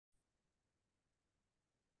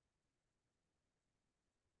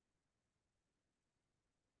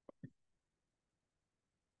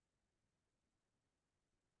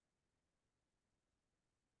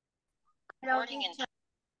Hello, teacher.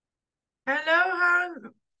 Hello,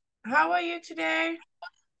 Han. How are you today?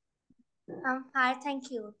 I'm fine, thank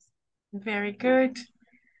you. Very good.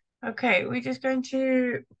 Okay, we're just going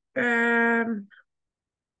to we're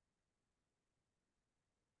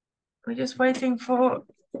just waiting for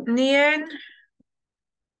Nhien.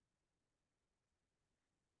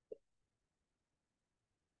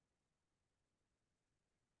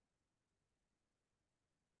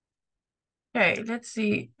 Okay, let's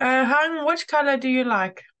see. Han, which color do you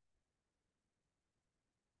like?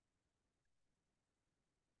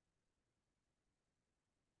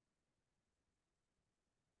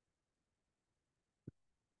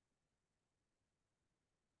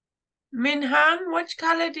 Min Han, which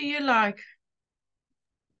color do you like?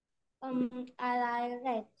 I like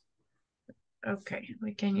red. Okay,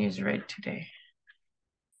 we can use red today.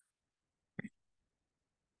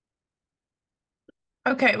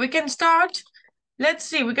 Okay, we can start. Let's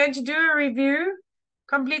see. We're going to do a review.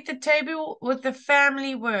 Complete the table with the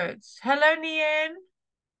family words. Hello, Nhien.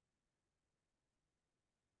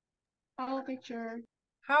 Hello, teacher.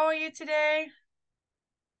 How are you today?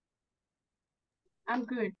 I'm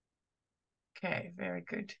good. Okay, very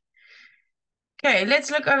good. Okay,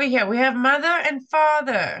 let's look over here. We have mother and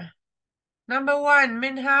father. Number one,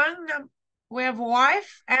 Min Hang. We have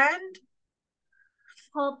wife and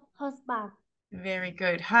Husband. very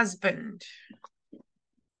good, husband.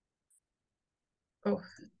 Oh,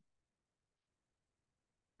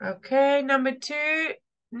 okay. Number two,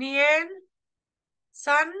 Nien,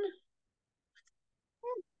 son.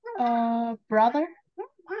 Brother.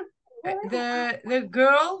 The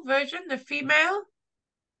girl version, the female,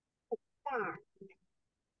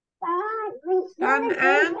 son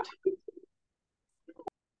and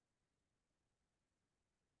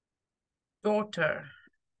daughter.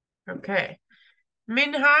 Okay.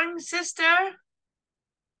 Min Hang, sister.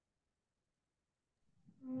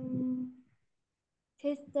 Mm,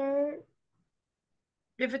 Sister.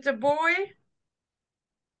 If it's a boy,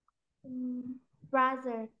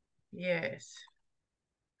 Brother. yes.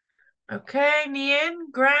 Okay,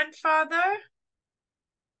 Nien, grandfather.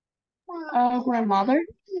 Grandmother.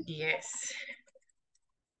 Yes.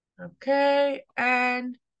 Okay,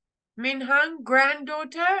 and Minhang,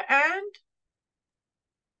 granddaughter, and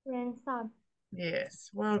Grandson. yes,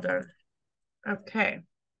 well done. Okay.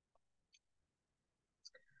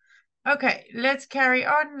 Okay, let's carry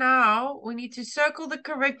on now. We need to circle the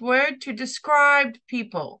correct word to describe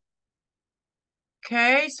people.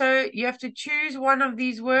 Okay, so you have to choose one of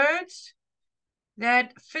these words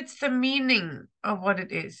that fits the meaning of what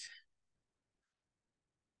it is.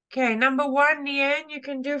 Okay, number one, Nian, you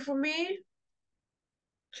can do for me.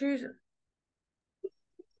 Choose.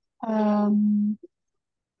 Um,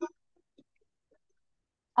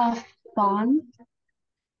 Fun.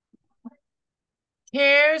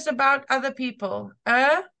 Cares about other people.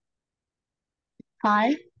 Hi.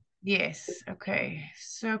 Yes, okay.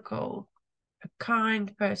 Circle. A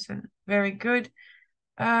kind person. Very good.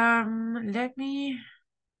 Let me.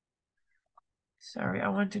 Sorry, I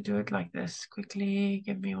want to do it like this. Quickly,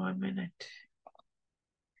 give me 1 minute.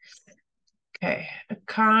 Okay, a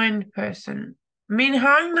kind person.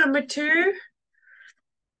 Minhang, number two.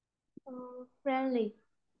 Friendly.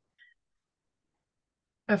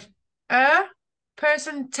 A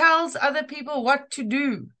person tells other people what to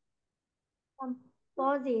do.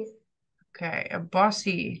 Bodies. Okay, a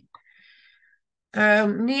bossy.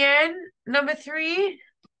 Nian, number three.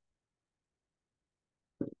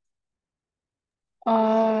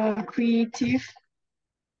 Creative.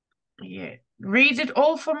 Yeah. Read it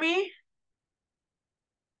all for me.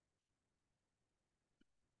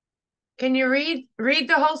 Can you read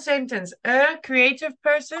the whole sentence? A creative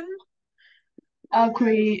person. A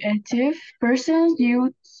creative person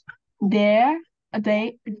use their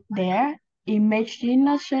they their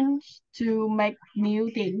imaginations to make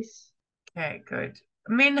new things. Okay, good.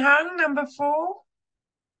 Minhang, number four.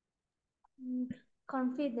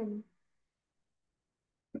 Confident.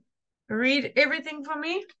 Read everything for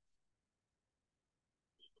me.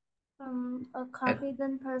 A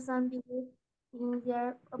confident person believes in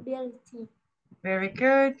their ability. Very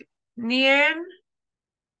good. Nian.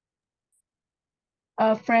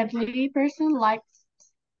 A friendly person likes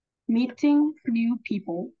meeting new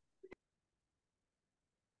people.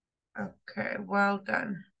 Okay, well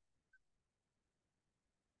done.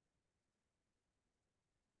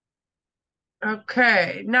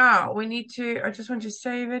 Okay, now we need to, I just want to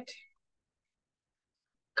save it.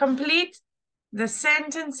 Complete the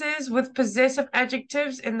sentences with possessive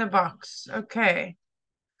adjectives in the box. Okay.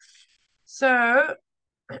 So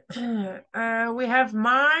we have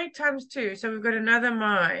my times two. So we've got another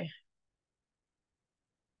my.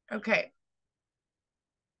 Okay.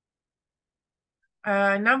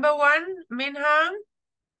 Number 1, Minh.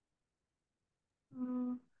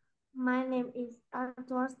 My name is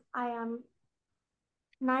Edward. I am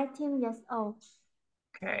 19 years old.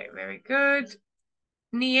 Okay, very good.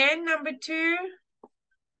 Nhien, number 2.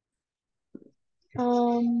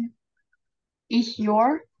 Is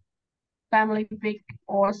your family big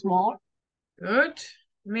or small? Good.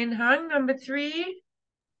 Minh, number 3.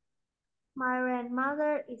 My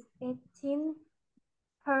grandmother is 18.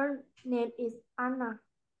 Her name is Anna.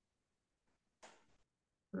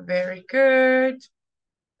 Very good.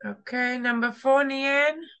 Okay, number 4,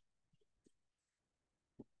 Nhien.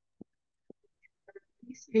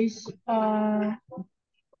 This is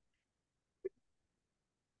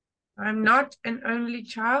I'm not an only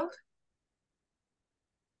child.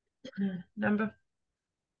 Number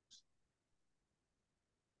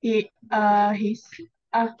he he's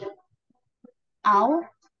owl.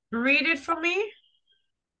 Read it for me.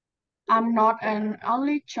 I'm not an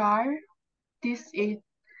only child. This is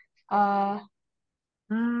our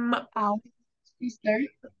sister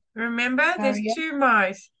Remember, there's Maria. 2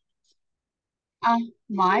 mice.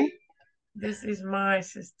 My This is my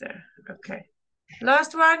sister. Okay.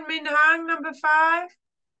 Last one, Minh, number 5.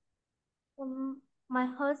 My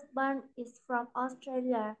husband is from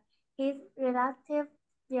Australia. His relative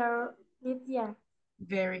there live there.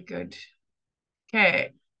 Very good.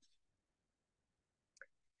 Okay.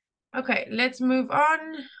 Okay, let's move on.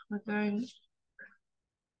 We're going.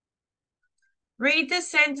 Read the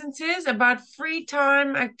sentences about free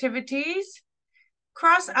time activities.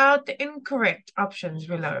 Cross out the incorrect options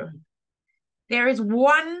below. There is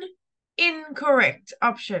 1 incorrect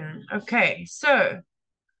option. Okay, so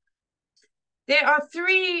there are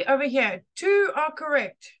 3 over here. 2 are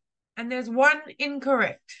correct, and there's 1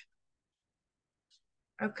 incorrect.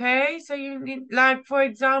 Okay, so you need, like, for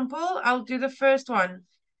example, I'll do the first one.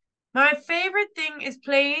 My favorite thing is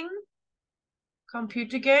playing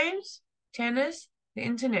computer games, tennis, the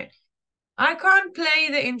internet. I can't play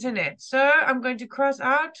the internet, so I'm going to cross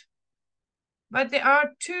out. But there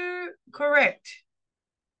are 2 correct.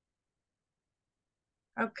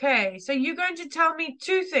 Okay, so you're going to tell me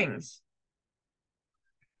 2 things.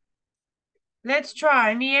 Let's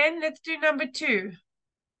try. Nhien, let's do number 2.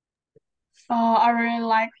 I really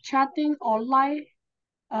like chatting online.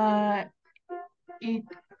 It's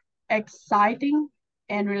exciting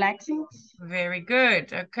and relaxing. Very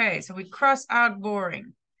good. Okay, so we cross out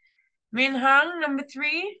boring. Minh, number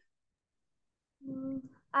 3.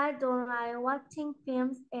 I don't like watching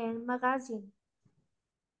films and magazines.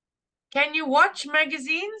 Can you watch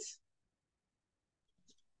magazines?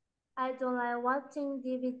 I don't like watching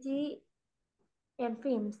DVD and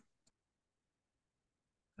films.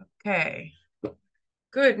 Okay.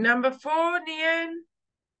 Good. Number 4, Nhien.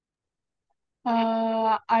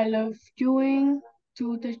 I love going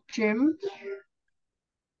to the gym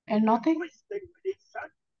and nothing.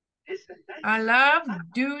 I love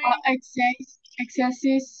doing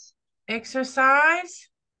Exercise exercise.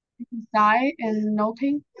 and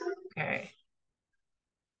nothing. Okay.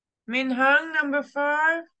 Minh, number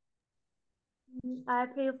 5. I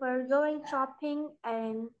prefer going shopping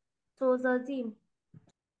and to the gym.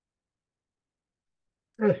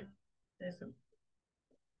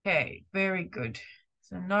 Okay, very good.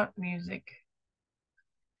 So not music.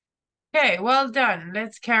 Okay, well done.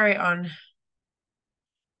 Let's carry on.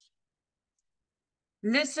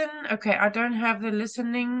 Listen. Okay, I don't have the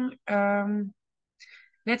listening.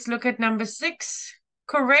 Let's look at number 6.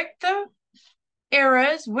 Correct the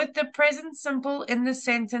errors with the present simple in the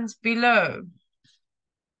sentence below.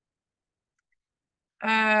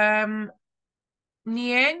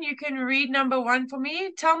 Nhien, you can read number 1 for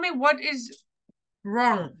me. Tell me what is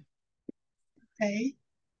wrong. Okay.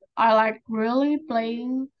 I like really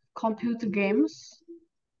playing computer games.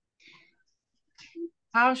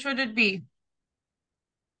 How should it be?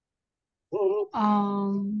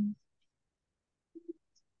 Um,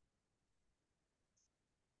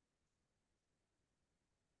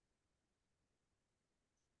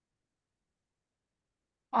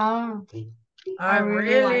 I I really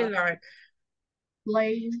really like like.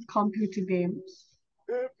 playing computer games.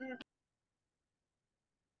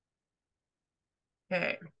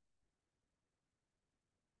 Okay.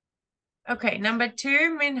 Okay, number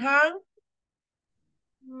 2, Minh.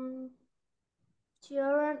 Mm,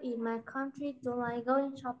 Children in my country don't like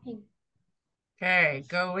going shopping. Okay,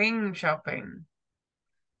 going shopping.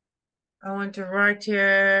 I want to write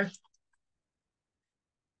here.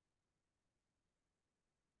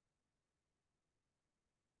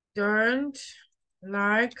 Don't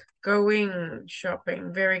like going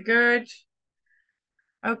shopping. Very good.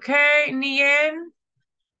 Okay, Nhien.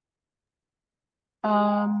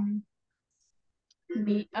 Um,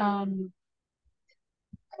 me, um,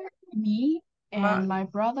 me My, and my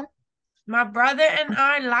brother my brother and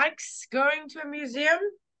I likes going to a museum.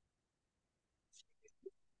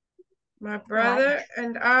 My like brother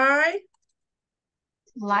and I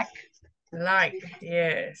like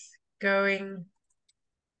yes, going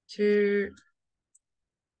to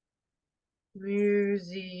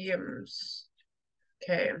museums.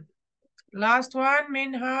 Okay. Last one,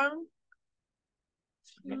 Minh.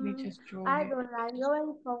 Let me just draw I here. don't like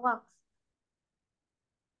going for walks.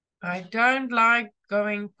 I don't like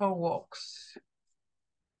going for walks.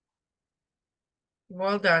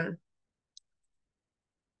 Well done.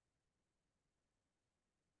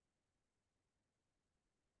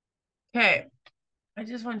 Okay. I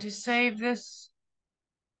just want to save this.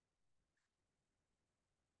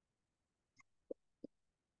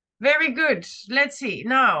 Very good. Let's see.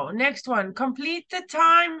 Now, next one. Complete the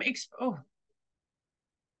time. Oh,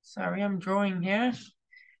 sorry, I'm drawing here.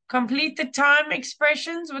 Complete the time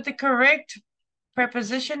expressions with the correct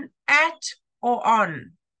preposition at or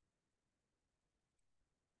on.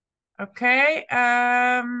 Okay.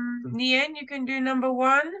 Nhien, you can do number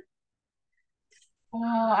one.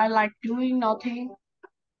 I like doing nothing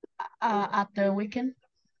at the weekend.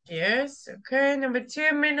 Yes. Okay. Number two,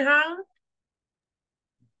 Minh.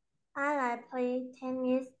 I like play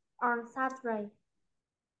tennis on Saturday.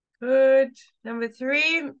 Good. Number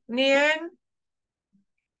three, Nhien.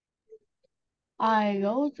 I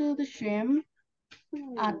go to the gym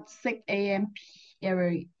at 6 a.m.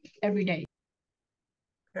 every day.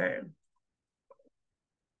 Okay.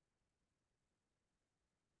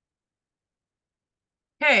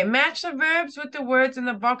 Okay, match the verbs with the words in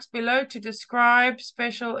the box below to describe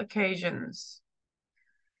special occasions.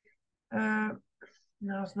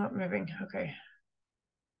 No, it's not moving. Okay.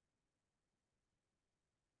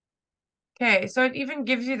 Okay, so it even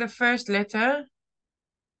gives you the first letter.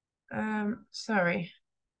 Sorry.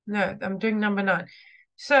 No, I'm doing number 9.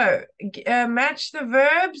 So, match the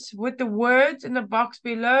verbs with the words in the box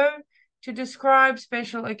below to describe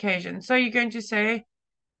special occasions. So you're going to say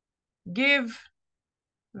give,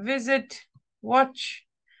 visit, watch.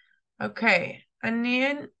 Okay, and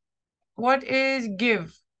then what is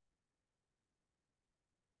give?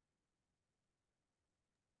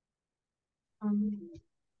 Um,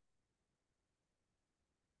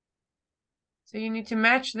 So you need to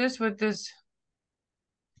match this with this.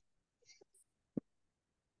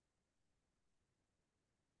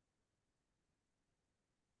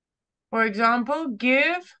 For example,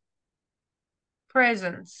 give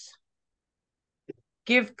presents.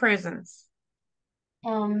 Give presents.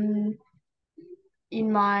 um,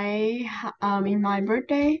 in my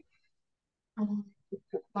birthday, um,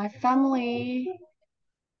 my family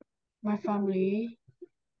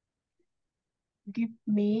give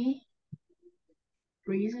me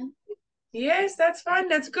reason. Yes, that's fine.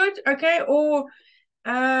 That's good. Okay. Or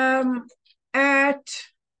at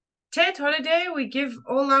Tet holiday, we give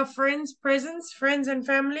all our friends presents, friends and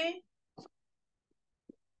family.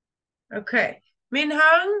 Okay.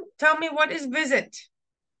 Minhang, tell me what is visit.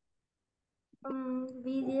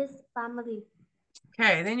 Visit family.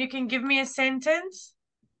 Okay, then you can give me a sentence.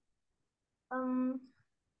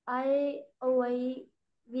 I always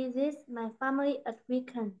visit my family at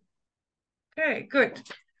weekend. Okay, good.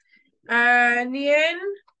 Nien,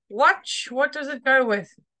 watch. What does it go with?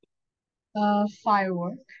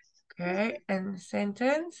 Firework. Okay, and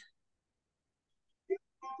sentence.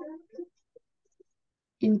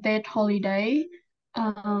 In that holiday,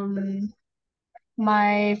 um,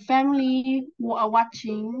 my family were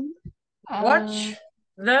watching Watch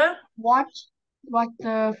the. watch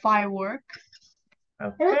the firework.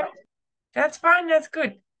 Okay, that's fine. That's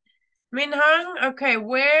good. Minhang, okay,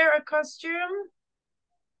 wear a costume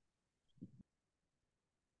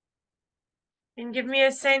and give me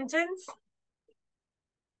a sentence.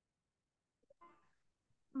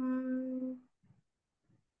 Mm,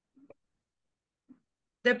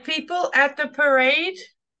 The people at the parade.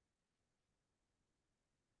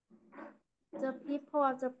 the people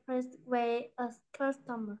of the place were a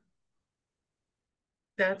customer.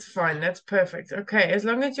 That's fine. That's perfect. Okay, as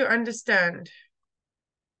long as you understand.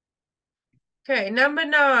 Okay, number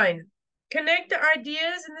 9. Connect the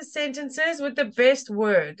ideas in the sentences with the best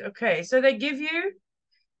word. Okay, so they give you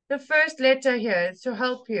the first letter here to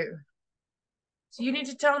help you. So you need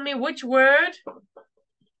to tell me which word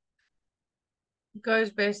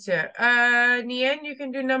goes best here. Nhien, you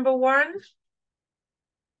can do number 1.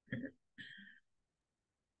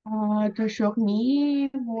 The journey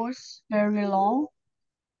was very long.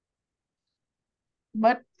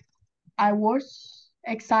 but I was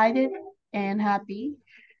excited and happy.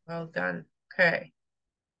 Well done. Okay.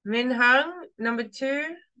 Minh Hang, number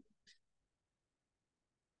 2.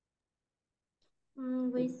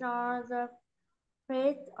 We saw the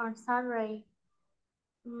parade on Saturday.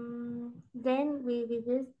 Then we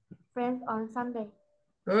visit friends on Sunday.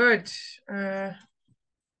 Good.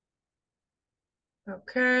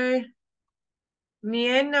 Okay.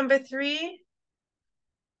 Nhien, number 3.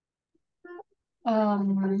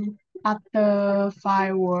 At the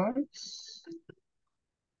fireworks,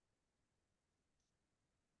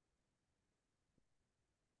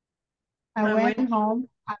 I I went went. home.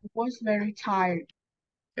 I was very tired.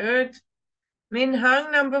 Good. Minh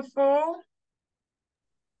Hang, number 4.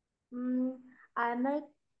 I make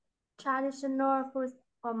traditional food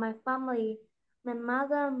for my family. My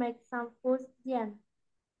mother makes some food Nhien.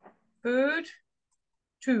 Food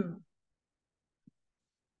 2.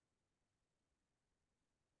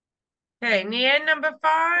 Okay. Nhien, number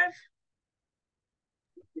 5.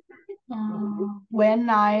 When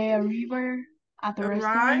I arrived at the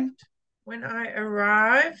restaurant, Arrived. When I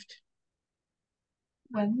arrived.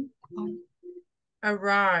 when I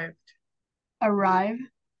Arrived. arrived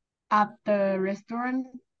at the restaurant,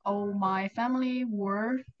 all my family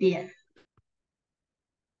were there.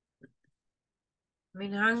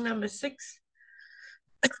 Minh Hang, number 6.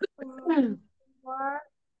 Wore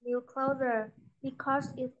new clothes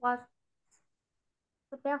because it was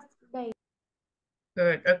the best day.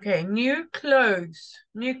 Good. Okay. New clothes.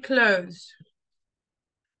 New clothes.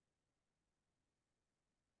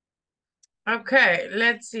 Okay,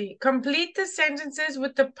 let's see. Complete the sentences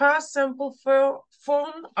with the past simple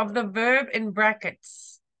form of the verb in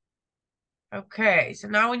brackets. Okay, so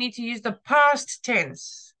now we need to use the past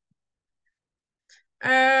tense.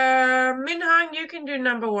 Minh Hang, you can do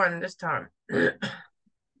number 1 this time.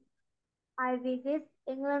 I visited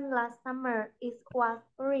England last summer. It was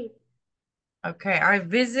great. Okay, I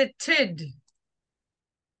visited.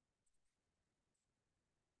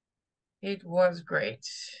 It was great.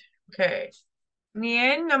 Okay.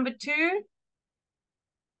 Nhien, number 2.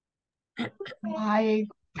 My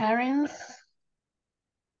parents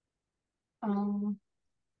are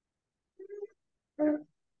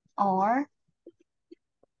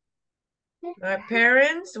My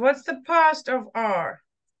parents. What's the past of are?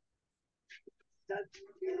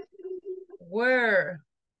 Were.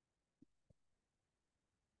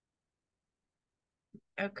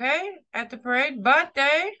 Okay, at the parade, but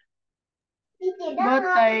they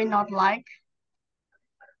not like.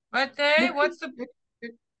 what's the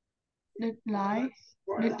Did like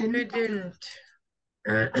didn't didn't.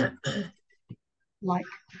 like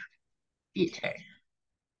it. Okay.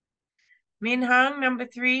 Minh Hang, number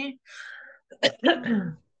 3.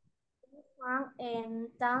 Sang and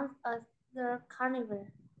danced at the carnival.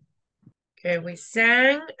 Okay, we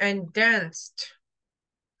sang and danced.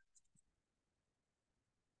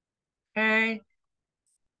 Okay.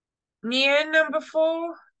 Nhien, number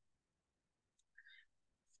 4.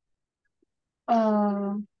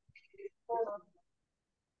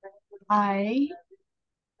 I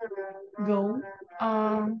go.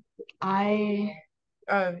 I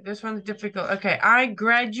Oh, this one's difficult. Okay, I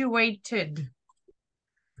graduated.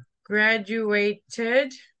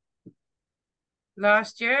 Graduated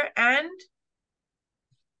last year and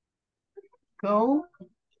go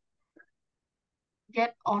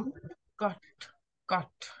get on. got.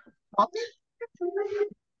 Got.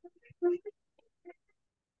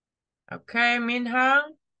 Okay, Minh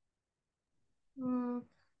Hang.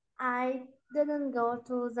 I didn't go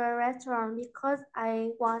to the restaurant because I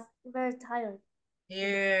was very tired.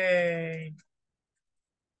 Yay.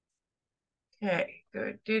 Okay,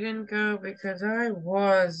 good. Didn't go because I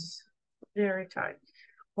was very tired.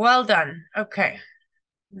 Well done. Okay,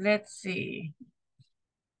 let's see.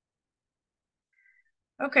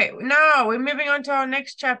 Okay, now we're moving on to our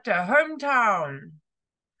next chapter, hometown.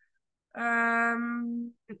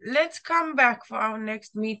 Let's come back for our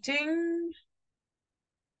next meeting.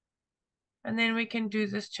 And then we can do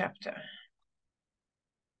this chapter.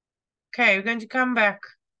 Okay, we're going to come back.